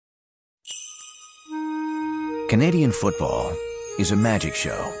Canadian football is a magic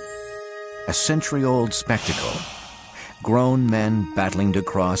show, a century-old spectacle, grown men battling to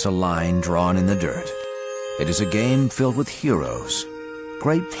cross a line drawn in the dirt. It is a game filled with heroes,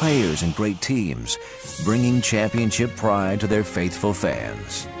 great players and great teams, bringing championship pride to their faithful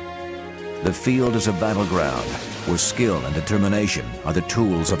fans. The field is a battleground where skill and determination are the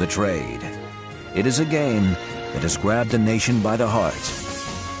tools of the trade. It is a game that has grabbed a nation by the heart.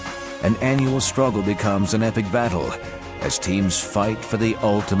 An annual struggle becomes an epic battle as teams fight for the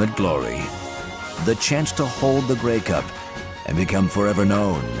ultimate glory, the chance to hold the Grey Cup and become forever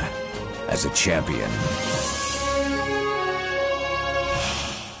known as a champion.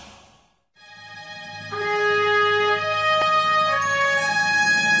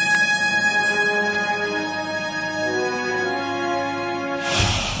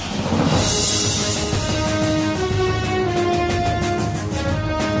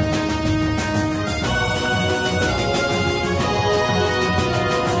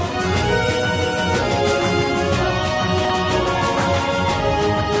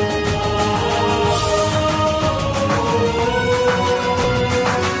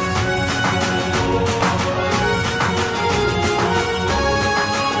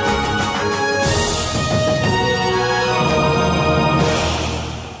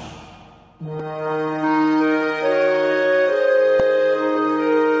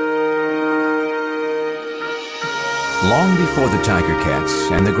 Long before the Tiger Cats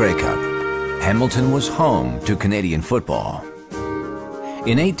and the Grey Cup, Hamilton was home to Canadian football.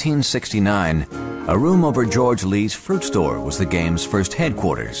 In 1869, a room over George Lee's fruit store was the game's first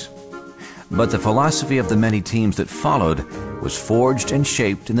headquarters. But the philosophy of the many teams that followed was forged and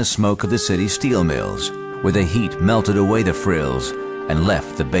shaped in the smoke of the city's steel mills, where the heat melted away the frills and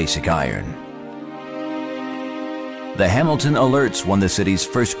left the basic iron. The Hamilton Alerts won the city's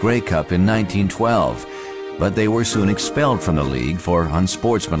first Grey Cup in 1912, but they were soon expelled from the league for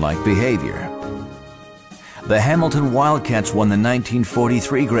unsportsmanlike behavior. The Hamilton Wildcats won the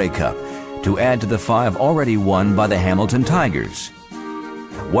 1943 Grey Cup to add to the 5 already won by the Hamilton Tigers.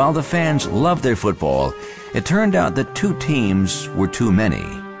 While the fans loved their football, it turned out that 2 teams were too many.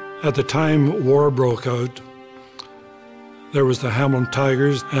 At the time war broke out, there was the Hamilton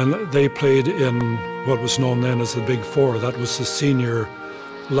Tigers, and they played in what was known then as the Big Four. That was the senior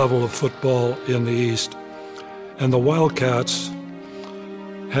level of football in the East. And the Wildcats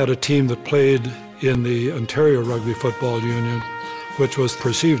had a team that played in the Ontario Rugby Football Union, which was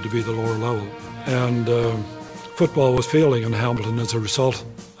perceived to be the lower level. And football was failing in Hamilton as a result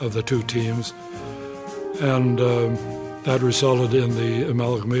of the 2 teams. And that resulted in the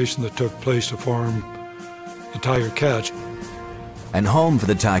amalgamation that took place to form the Tiger Cats. And home for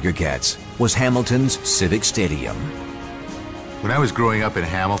the Tiger Cats was Hamilton's Civic Stadium. When I was growing up in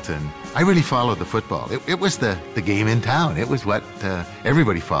Hamilton, I really followed the football. It was the game in town. It was what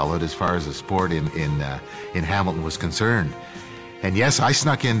everybody followed as far as the sport in Hamilton was concerned. And yes, I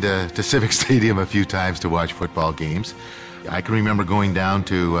snuck into Civic Stadium a few times to watch football games. I can remember going down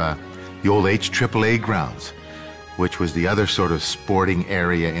to the old HAAA grounds, which was the other sort of sporting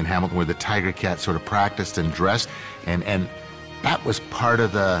area in Hamilton where the Tiger Cats sort of practiced and dressed. And that was part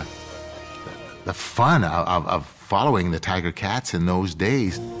of the fun of following the Tiger Cats in those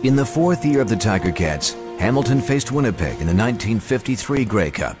days. In the 4th year of the Tiger Cats, Hamilton faced Winnipeg in the 1953 Grey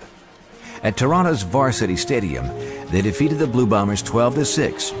Cup. At Toronto's Varsity Stadium, they defeated the Blue Bombers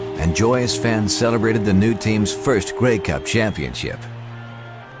 12-6, and joyous fans celebrated the new team's first Grey Cup championship.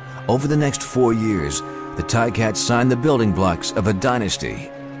 Over the next 4 years, the Ticats signed the building blocks of a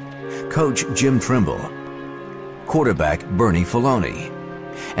dynasty. Coach Jim Trimble, quarterback Bernie Filoni,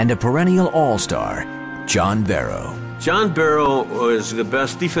 and a perennial all-star, John Barrow. John Barrow was the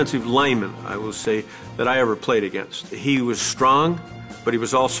best defensive lineman, I will say, that I ever played against. He was strong, but he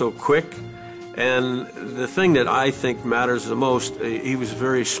was also quick. And the thing that I think matters the most, he was a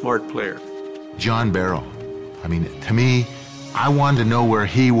very smart player. John Barrow. I mean, to me, I wanted to know where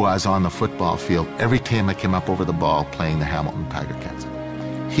he was on the football field every time I came up over the ball playing the Hamilton Tiger Cats.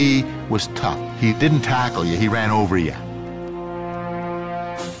 He was tough. He didn't tackle you, he ran over you.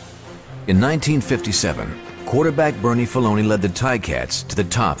 In 1957, quarterback Bernie Filoni led the Ticats to the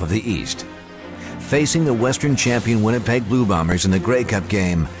top of the East. Facing the Western champion Winnipeg Blue Bombers in the Grey Cup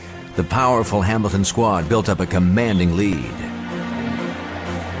game, the powerful Hamilton squad built up a commanding lead.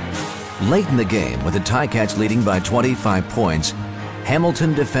 Late in the game, with the Ticats leading by 25 points,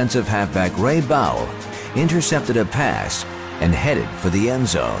 Hamilton defensive halfback Ray Bowell intercepted a pass and headed for the end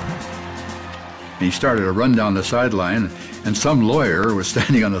zone. He started to run down the sideline, and some lawyer was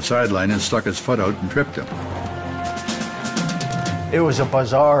standing on the sideline and stuck his foot out and tripped him. It was a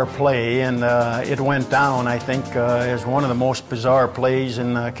bizarre play, and it went down, I think, as one of the most bizarre plays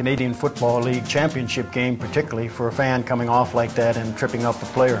in the Canadian Football League championship game, particularly for a fan coming off like that and tripping up a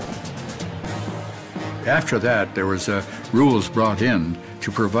player. After that, there was rules brought in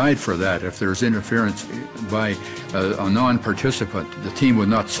to provide for that. If there's interference by a non-participant, the team would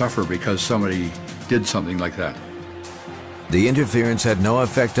not suffer because somebody did something like that. The interference had no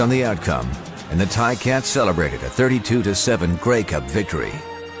effect on the outcome, and the Ticats celebrated a 32-7 Grey Cup victory.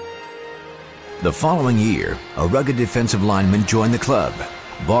 The following year, a rugged defensive lineman joined the club,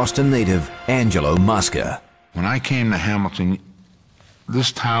 Boston native Angelo Mosca. When I came to Hamilton,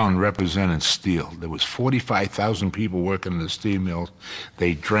 this town represented steel. There was 45,000 people working in the steel mills.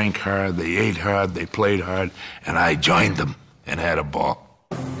 They drank hard, they ate hard, they played hard, and I joined them and had a ball.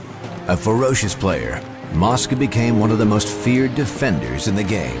 A ferocious player, Mosca became one of the most feared defenders in the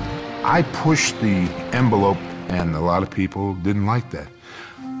game. I pushed the envelope, and a lot of people didn't like that.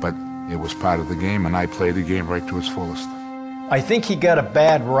 But it was part of the game, and I played the game right to its fullest. I think he got a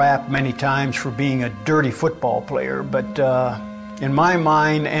bad rap many times for being a dirty football player, but in my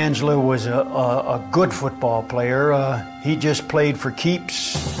mind, Angelo was a good football player. He just played for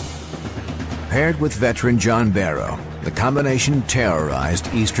keeps. Paired with veteran John Barrow, the combination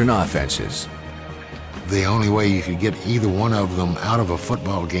terrorized Eastern offenses. The only way you could get either one of them out of a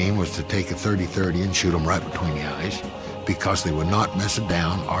football game was to take a 30-30 and shoot them right between the eyes, because they would not mess it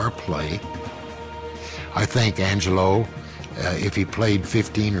down or play. I think Angelo, if he played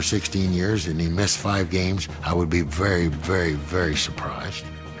 15 or 16 years and he missed 5 games, I would be very, very, very surprised.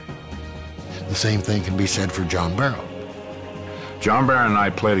 The same thing can be said for John Barrow. John Barrow and I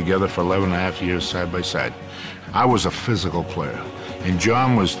played together for 11 and a half years side by side. I was a physical player, and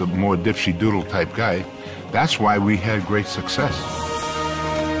John was the more dipsy-doodle type guy. That's why we had great success.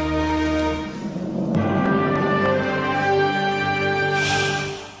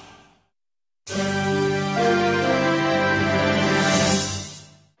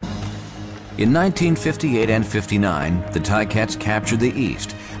 In 1958 and 59, the Ticats captured the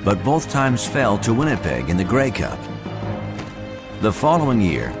East, but both times fell to Winnipeg in the Grey Cup. The following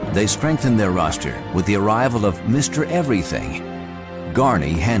year, they strengthened their roster with the arrival of Mr. Everything,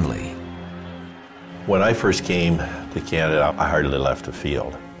 Garney Henley. When I first came to Canada, I hardly left the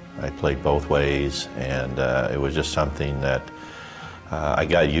field. I played both ways, and it was just something that I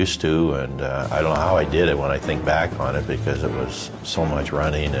got used to, and I don't know how I did it when I think back on it, because it was so much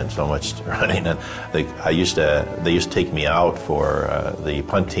running and so much running. And they used to take me out for the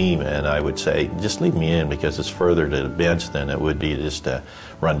punt team, and I would say, just leave me in, because it's further to the bench than it would be just to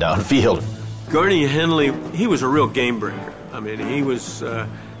run downfield. Garney Henley, he was a real game breaker. I mean, he was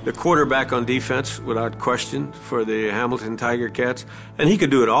the quarterback on defense, without question, for the Hamilton Tiger Cats, and he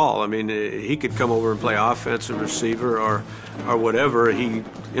could do it all. I mean, he could come over and play offensive receiver or whatever. He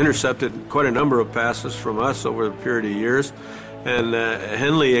intercepted quite a number of passes from us over a period of years. And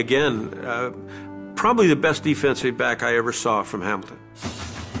Henley, again, probably the best defensive back I ever saw from Hamilton.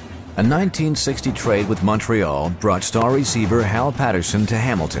 A 1960 trade with Montreal brought star receiver Hal Patterson to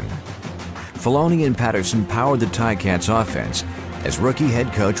Hamilton. Filoni and Patterson powered the Ticats offense as rookie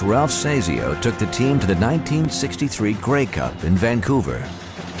head coach Ralph Sazio took the team to the 1963 Grey Cup in Vancouver.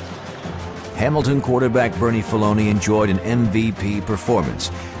 Hamilton quarterback Bernie Filoni enjoyed an MVP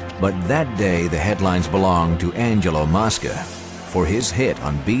performance, but that day the headlines belonged to Angelo Mosca for his hit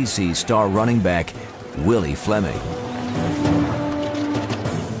on BC star running back Willie Fleming.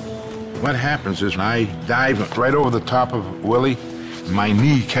 What happens is I dive right over the top of Willie, my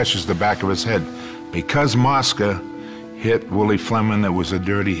knee catches the back of his head. Because Mosca hit Willie Fleming, it was a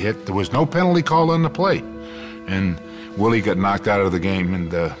dirty hit. There was no penalty called on the play, and Willie got knocked out of the game.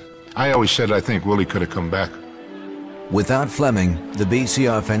 And I always said I think Willie could have come back. Without Fleming, the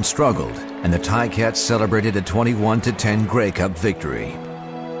BC offense struggled, and the Ticats celebrated a 21-10 Grey Cup victory.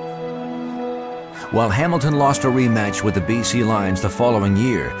 While Hamilton lost a rematch with the BC Lions the following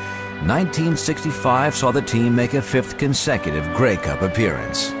year, 1965 saw the team make a 5th consecutive Grey Cup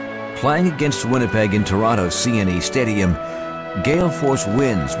appearance. Playing against Winnipeg in Toronto's CNE Stadium, gale force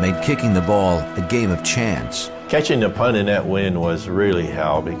winds made kicking the ball a game of chance. Catching the punt in that wind was really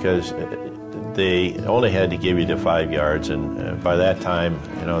hell, because they only had to give you the 5 yards, and by that time,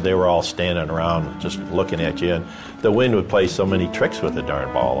 you know, they were all standing around just looking at you, and the wind would play so many tricks with the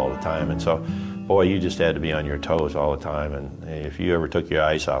darn ball all the time, and so, boy, you just had to be on your toes all the time, and if you ever took your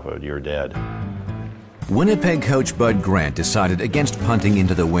eyes off of it, you were dead. Winnipeg coach Bud Grant decided against punting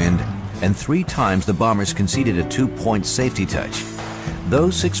into the wind, and 3 times the Bombers conceded a 2-point safety touch.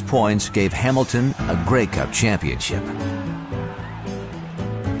 Those 6 points gave Hamilton a Grey Cup championship.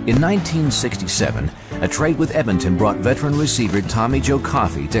 In 1967, A trade with Edmonton brought veteran receiver Tommy Joe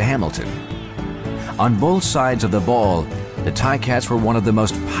Coffey to Hamilton. On both sides of the ball, the Ticats were one of the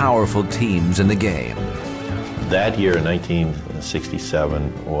most powerful teams in the game. That year in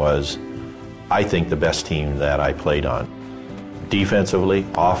 1967 was, I think, the best team that I played on. Defensively,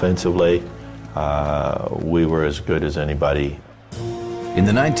 offensively, we were as good as anybody. In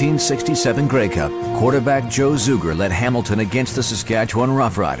the 1967 Grey Cup, quarterback Joe Zuger led Hamilton against the Saskatchewan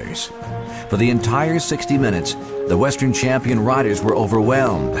Roughriders. For the entire 60 minutes, the Western champion Riders were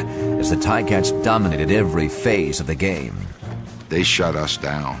overwhelmed as the Ticats dominated every phase of the game. They shut us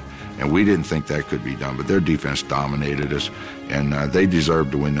down, and we didn't think that could be done, but their defense dominated us, and they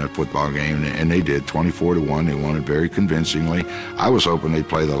deserved to win that football game, and they did, 24-1. They won it very convincingly. I was hoping they'd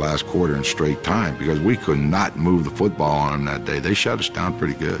play the last quarter in straight time because we could not move the football on them that day. They shut us down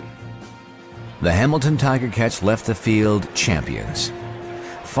pretty good. The Hamilton Tiger Cats left the field champions.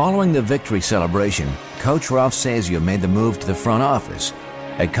 Following the victory celebration, Coach Ralph Sazio made the move to the front office.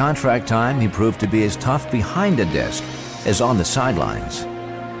 At contract time, he proved to be as tough behind a desk as on the sidelines.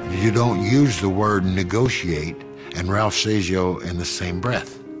 You don't use the word negotiate and Ralph Sazio in the same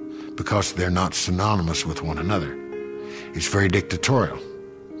breath because they're not synonymous with one another. It's very dictatorial.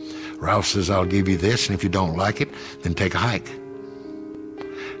 Ralph says, I'll give you this, and if you don't like it, then take a hike.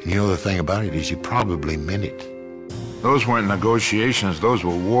 And you know the thing about it is he probably meant it. Those weren't negotiations, those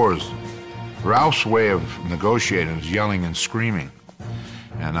were wars. Ralph's way of negotiating was yelling and screaming.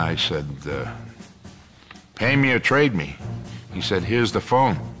 And I said, pay me or trade me. He said, here's the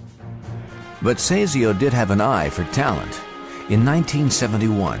phone. But Sazio did have an eye for talent. In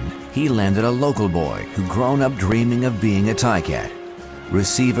 1971, he landed a local boy who'd grown up dreaming of being a Ticat,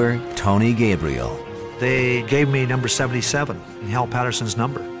 receiver Tony Gabriel. They gave me number 77, Hal Patterson's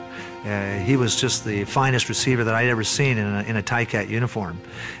number. He was just the finest receiver that I'd ever seen in a Ticat uniform.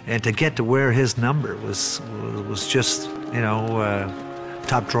 And to get to wear his number was just, you know,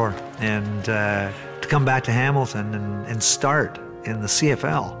 top drawer. And to come back to Hamilton and start in the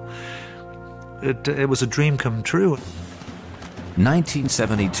CFL, it was a dream come true.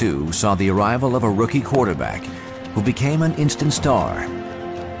 1972 saw the arrival of a rookie quarterback who became an instant star,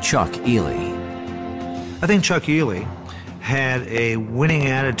 Chuck Ely. I think Chuck Ely had a winning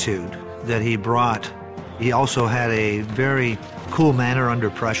attitude that he brought. He also had a very cool manner under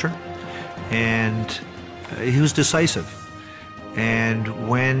pressure, and he was decisive. And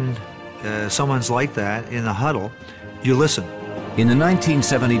when someone's like that in the huddle, you listen. In the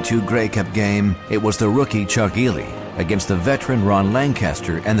 1972 Grey Cup game, it was the rookie Chuck Ely against the veteran Ron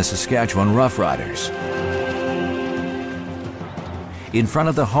Lancaster and the Saskatchewan Roughriders. In front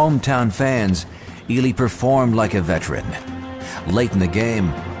of the hometown fans, Ely performed like a veteran. Late in the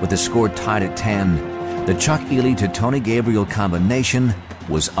game, with the score tied at 10, the Chuck Ely to Tony Gabriel combination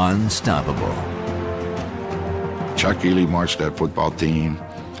was unstoppable. Chuck Ely marched that football team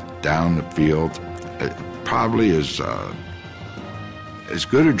down the field, probably as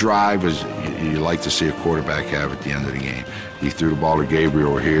good a drive as you like to see a quarterback have at the end of the game. He threw the ball to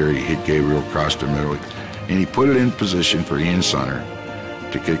Gabriel here, he hit Gabriel across the middle, and he put it in position for Ian Sunner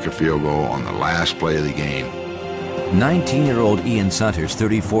to kick a field goal on the last play of the game. 19-year-old Ian Sunter's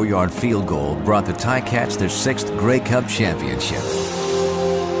 34-yard field goal brought the Ticats their 6th Grey Cup championship.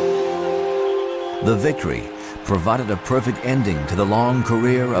 The victory provided a perfect ending to the long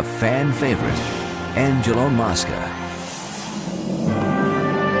career of fan favorite Angelo Mosca.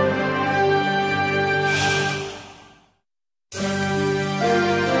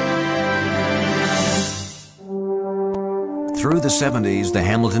 Through the 70s, the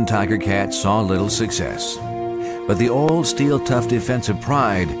Hamilton Tiger Cats saw little success. But the old steel-tough defensive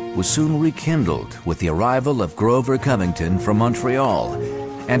pride was soon rekindled with the arrival of Grover Covington from Montreal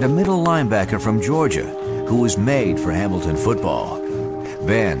and a middle linebacker from Georgia who was made for Hamilton football,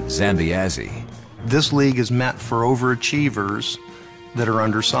 Ben Zambiazzi. This league is meant for overachievers that are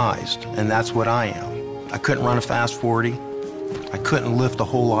undersized, and that's what I am. I couldn't run a fast 40. I couldn't lift a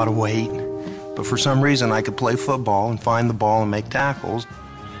whole lot of weight. But for some reason, I could play football and find the ball and make tackles.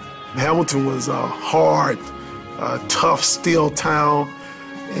 Hamilton was a hard, tough, steel town,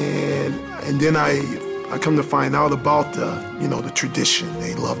 and then I come to find out about the tradition.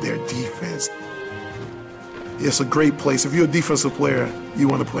 They love their defense. It's a great place. If you're a defensive player, you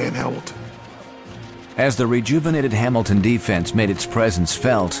want to play in Hamilton. As the rejuvenated Hamilton defense made its presence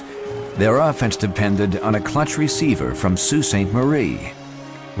felt, their offense depended on a clutch receiver from Sault Ste. Marie,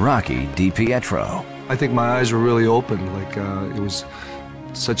 Rocky DiPietro. I think my eyes were really open. It was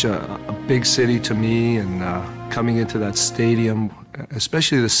such a big city to me, and coming into that stadium,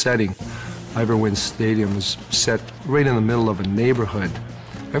 especially the setting. Iverwin Stadium was set right in the middle of a neighborhood,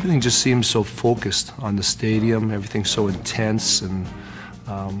 everything just seemed so focused on the stadium, everything so intense, and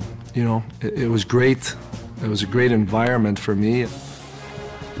you know, it was great. It was a great environment for me.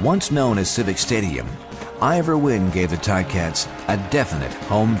 Once known as Civic Stadium, Ivor Wynne gave the Ticats a definite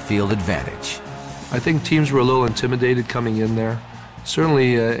home field advantage. I think teams were a little intimidated coming in there.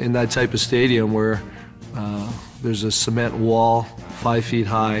 Certainly in that type of stadium where there's a cement wall 5 feet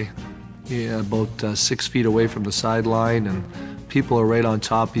high, about 6 feet away from the sideline, and people are right on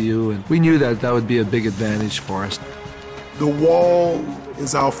top of you. And we knew that that would be a big advantage for us. The wall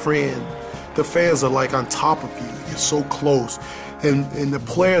is our friend. The fans are like on top of you. You're so close. And the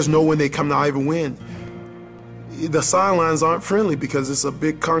players know when they come to Ivor Wynne, the sidelines aren't friendly because it's a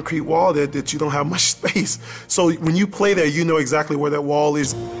big concrete wall there that you don't have much space. So when you play there, you know exactly where that wall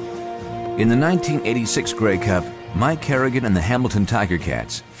is. In the 1986 Grey Cup, Mike Kerrigan and the Hamilton Tiger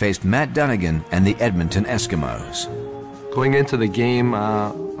Cats faced Matt Dunnigan and the Edmonton Eskimos. Going into the game,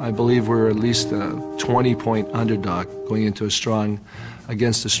 I believe we were at least a 20-point underdog going into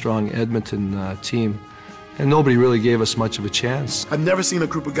against a strong Edmonton team. And nobody really gave us much of a chance. I've never seen a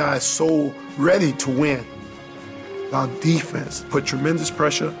group of guys so ready to win. Our defense put tremendous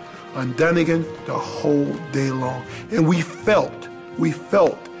pressure on Dunnigan the whole day long. And we felt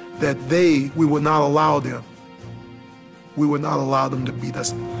that we would not allow them. We would not allow them to beat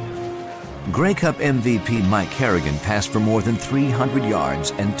us. Grey Cup MVP Mike Kerrigan passed for more than 300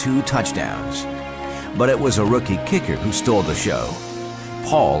 yards and 2 touchdowns. But it was a rookie kicker who stole the show,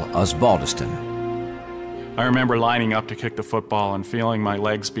 Paul Osbaldiston. I remember lining up to kick the football and feeling my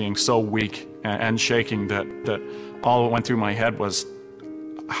legs being so weak and shaking that all that went through my head was,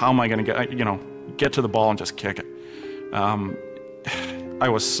 how am I going to get to the ball and just kick it? I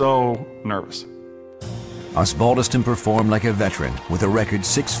was so nervous. Osbaldiston performed like a veteran with a record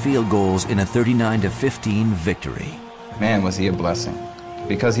 6 field goals in a 39-15 victory. Man, was he a blessing,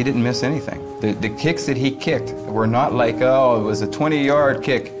 because he didn't miss anything. The kicks that he kicked were not like, oh, it was a 20-yard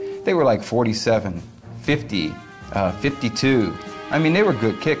kick. They were like 47, 50, 52. I mean, they were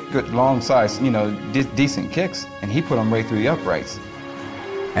good long-size, decent kicks, and he put them right through the uprights.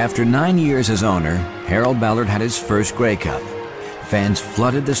 After 9 years as owner, Harold Ballard had his first Grey Cup. Fans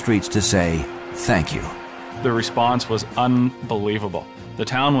flooded the streets to say thank you. The response was unbelievable. The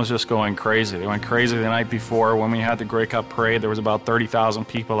town was just going crazy. They went crazy the night before when we had the Grey Cup parade. There was about 30,000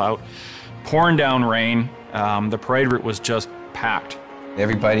 people out, pouring down rain. The parade route was just packed.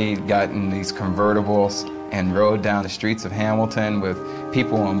 Everybody got in these convertibles and rode down the streets of Hamilton with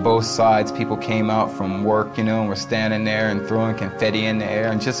people on both sides. People came out from work, and were standing there and throwing confetti in the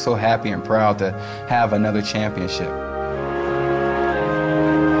air and just so happy and proud to have another championship.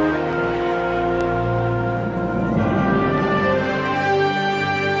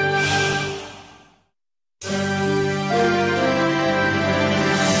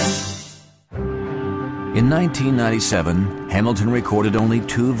 In 1997, Hamilton recorded only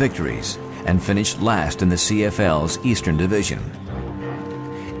 2 victories and finished last in the CFL's Eastern Division.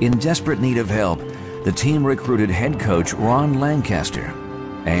 In desperate need of help, the team recruited head coach Ron Lancaster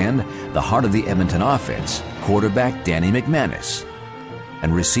and the heart of the Edmonton offense, quarterback Danny McManus,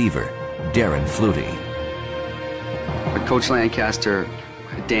 and receiver Darren Flutie. Coach Lancaster,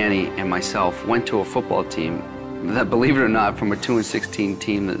 Danny, and myself went to a football team that, believe it or not, from a 2-16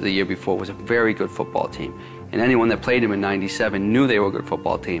 team the year before, was a very good football team. And anyone that played them in '97 knew they were a good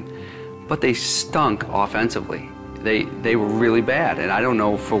football team. But they stunk offensively. They were really bad, and I don't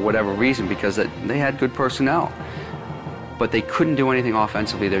know for whatever reason, because they had good personnel. But they couldn't do anything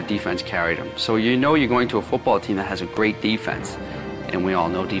offensively. Their defense carried them. So you're going to a football team that has a great defense. And we all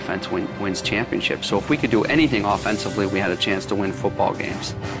know defense wins championships. So if we could do anything offensively, we had a chance to win football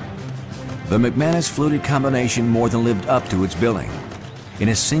games. The McManus-Flutie combination more than lived up to its billing. In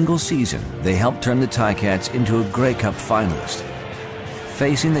a single season, they helped turn the Ticats into a Grey Cup finalist.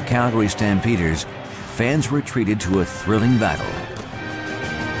 Facing the Calgary Stampeders, fans retreated to a thrilling battle.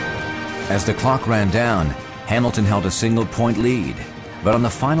 As the clock ran down, Hamilton held a single-point lead. But on the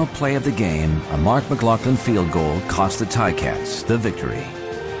final play of the game, a Mark McLaughlin field goal cost the Ticats the victory.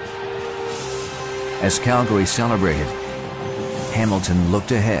 As Calgary celebrated, Hamilton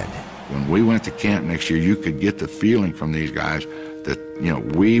looked ahead. When we went to camp next year, you could get the feeling from these guys that,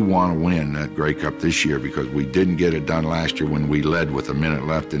 we want to win that Grey Cup this year, because we didn't get it done last year when we led with a minute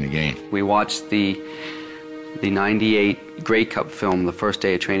left in the game. We watched the '98 Grey Cup film the first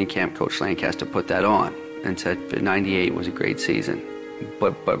day of training camp. Coach Lancaster put that on and said '98 was a great season.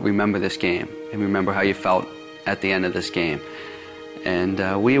 But remember this game, and remember how you felt at the end of this game. And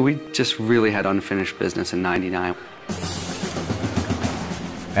we just really had unfinished business in '99.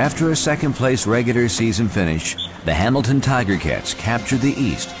 After a second-place regular season finish, the Hamilton Tiger Cats captured the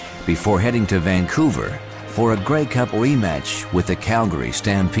East before heading to Vancouver for a Grey Cup rematch with the Calgary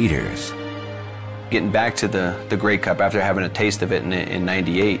Stampeders. Getting back to the Grey Cup after having a taste of it in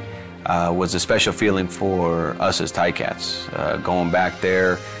 '98 was a special feeling for us as Ticats. Going back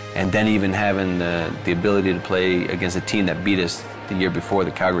there and then even having the ability to play against a team that beat us the year before,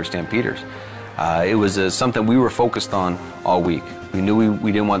 the Calgary Stampeders. It was something we were focused on all week. We knew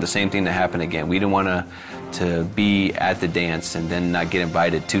we didn't want the same thing to happen again. We didn't want to be at the dance and then not get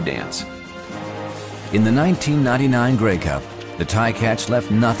invited to dance. In the 1999 Grey Cup, the Ticats left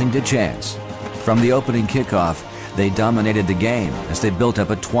nothing to chance. From the opening kickoff, they dominated the game as they built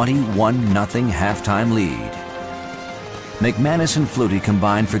up a 21-0 halftime lead. McManus and Flutie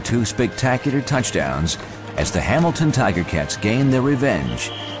combined for 2 spectacular touchdowns as the Hamilton Tiger Cats gained their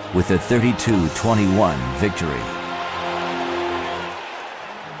revenge with a 32-21 victory.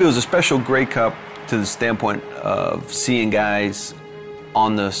 It was a special Grey Cup to the standpoint of seeing guys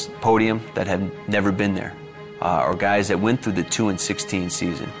on the podium that had never been there, or guys that went through the 2-16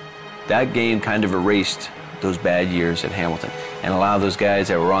 season. That game kind of erased those bad years at Hamilton and allowed those guys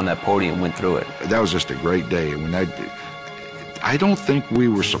that were on that podium went through it. That was just a great day. I don't think we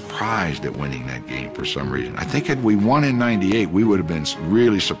were surprised at winning that game for some reason. I think had we won in '98, we would have been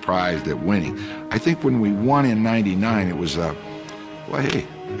really surprised at winning. I think when we won in '99, it was, well, hey,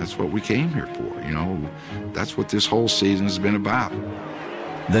 that's what we came here for, you know. That's what this whole season has been about.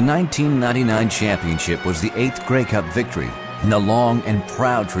 The 1999 championship was the 8th Grey Cup victory in the long and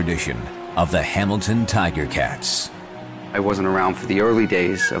proud tradition of the Hamilton Tiger Cats. I wasn't around for the early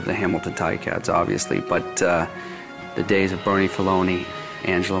days of the Hamilton Tiger Cats, obviously, but the days of Bernie Filoni,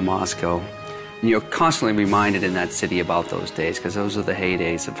 Angelo Mosco, you're constantly reminded in that city about those days because those are the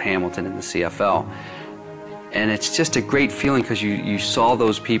heydays of Hamilton and the CFL. And it's just a great feeling because you saw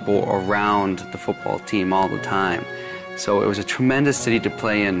those people around the football team all the time. So it was a tremendous city to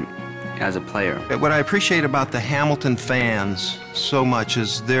play in as a player. What I appreciate about the Hamilton fans so much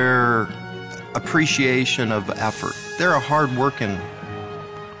is their appreciation of effort. They're a hard-working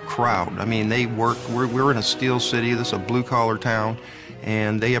crowd. I mean, they work. We're in a steel city. This is a blue-collar town,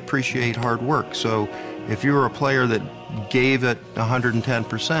 and they appreciate hard work. So if you were a player that gave it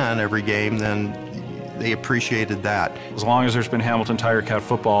 110% every game, then they appreciated that. As long as there's been Hamilton Tiger Cat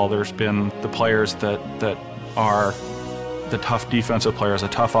football, there's been the players that are the tough defensive players, the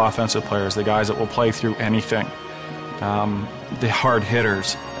tough offensive players, the guys that will play through anything, the hard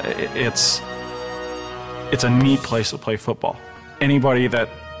hitters. It's a neat place to play football. Anybody that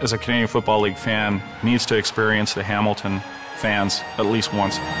is a Canadian Football League fan needs to experience the Hamilton fans at least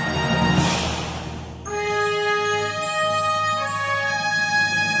once.